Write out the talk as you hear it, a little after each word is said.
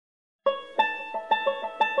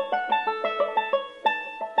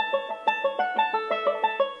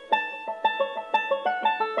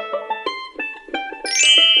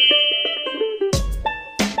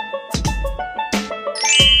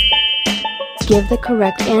Give the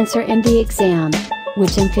correct answer in the exam.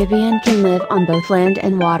 Which amphibian can live on both land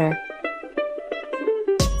and water?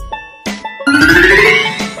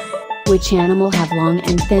 Which animal have long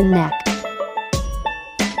and thin neck?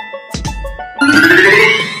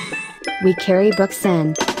 We carry books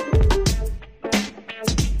and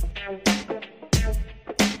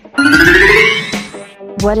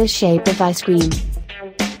what is shape of ice cream?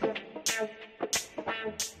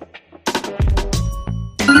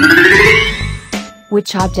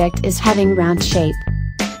 Which object is having round shape?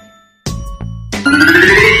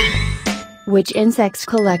 Which insect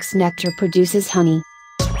collects nectar, produces honey?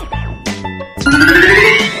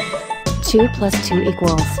 2 plus 2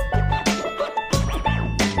 equals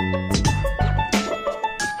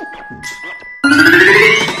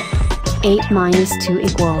 8 minus 2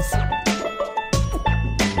 equals 8.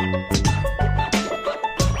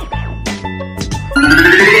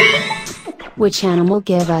 Which animal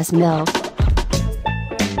give us milk?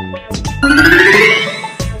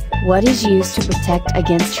 What is used to protect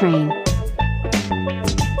against rain?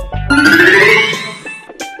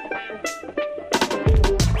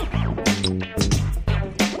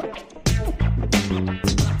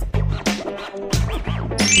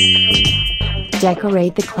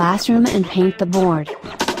 Decorate the classroom and paint the board.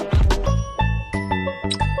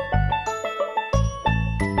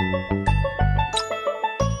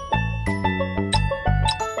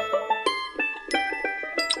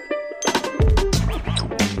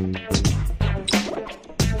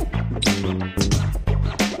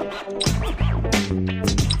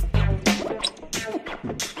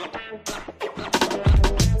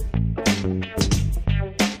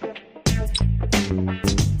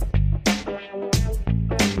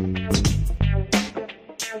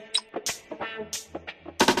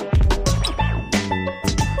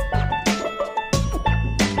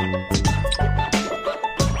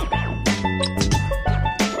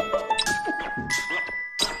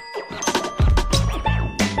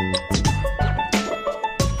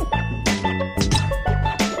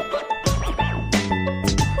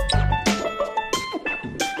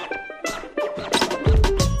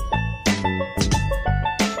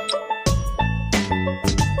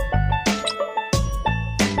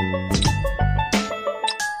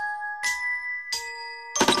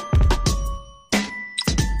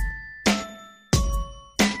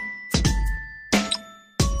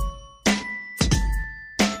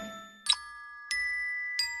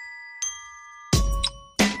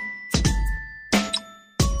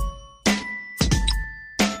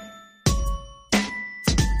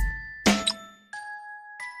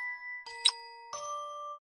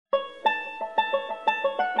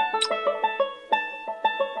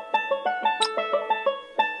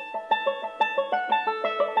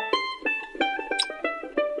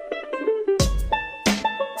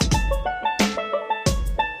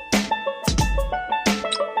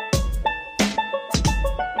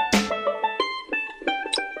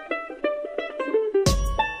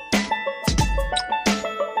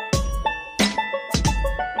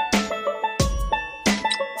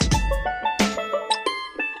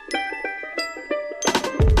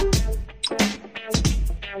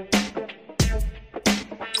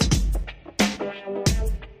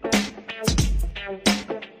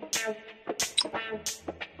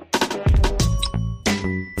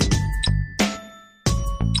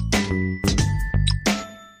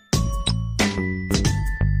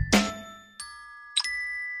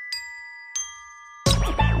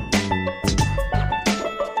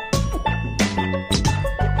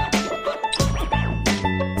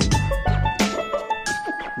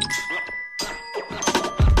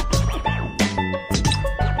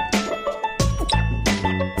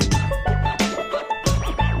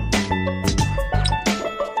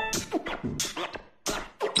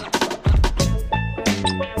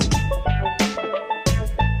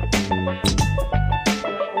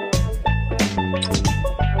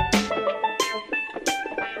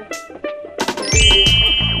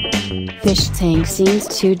 Fish tank seems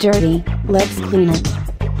too dirty, let's clean it.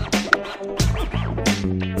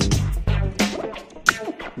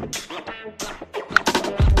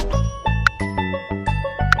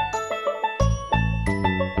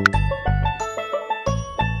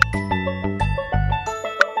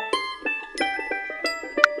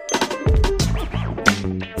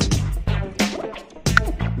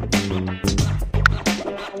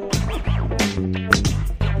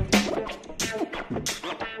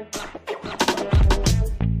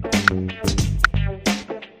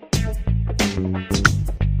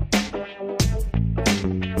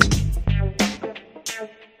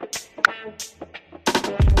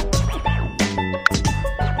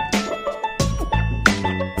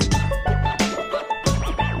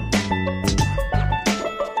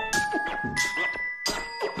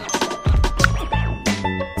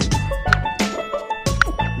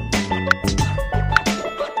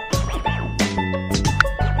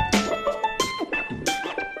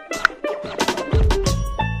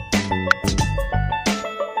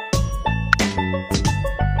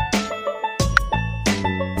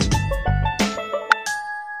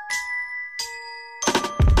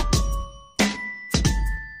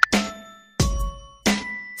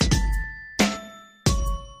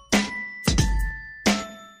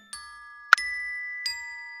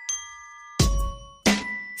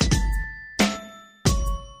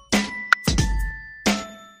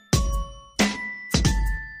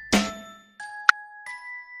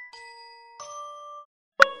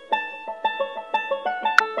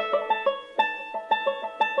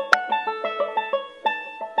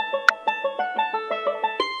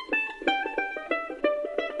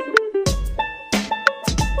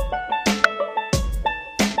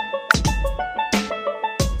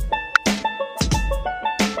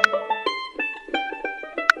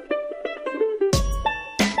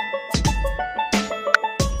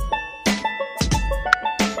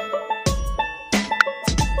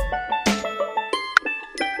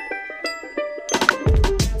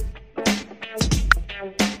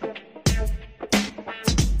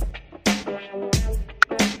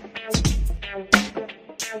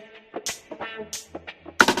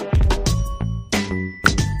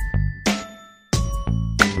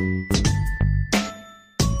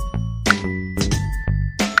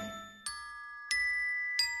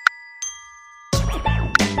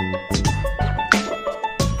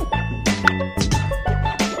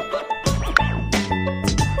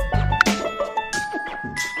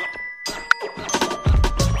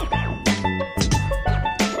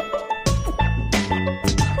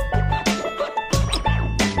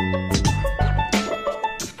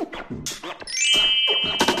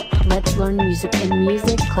 Let's learn music in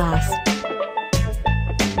music class.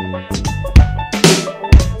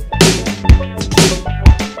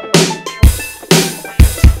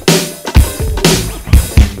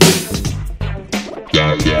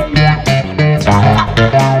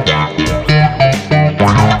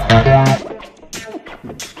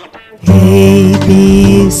 A,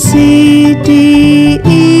 B, C, D,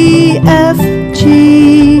 E, F,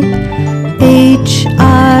 G, H,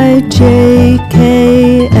 I, J,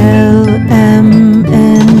 K, L, M,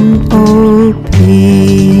 N, O,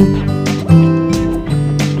 P,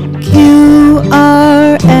 Q,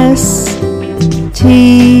 R, S,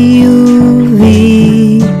 T, U,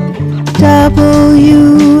 V,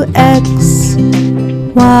 W, X,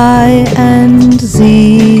 Y, and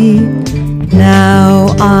Z.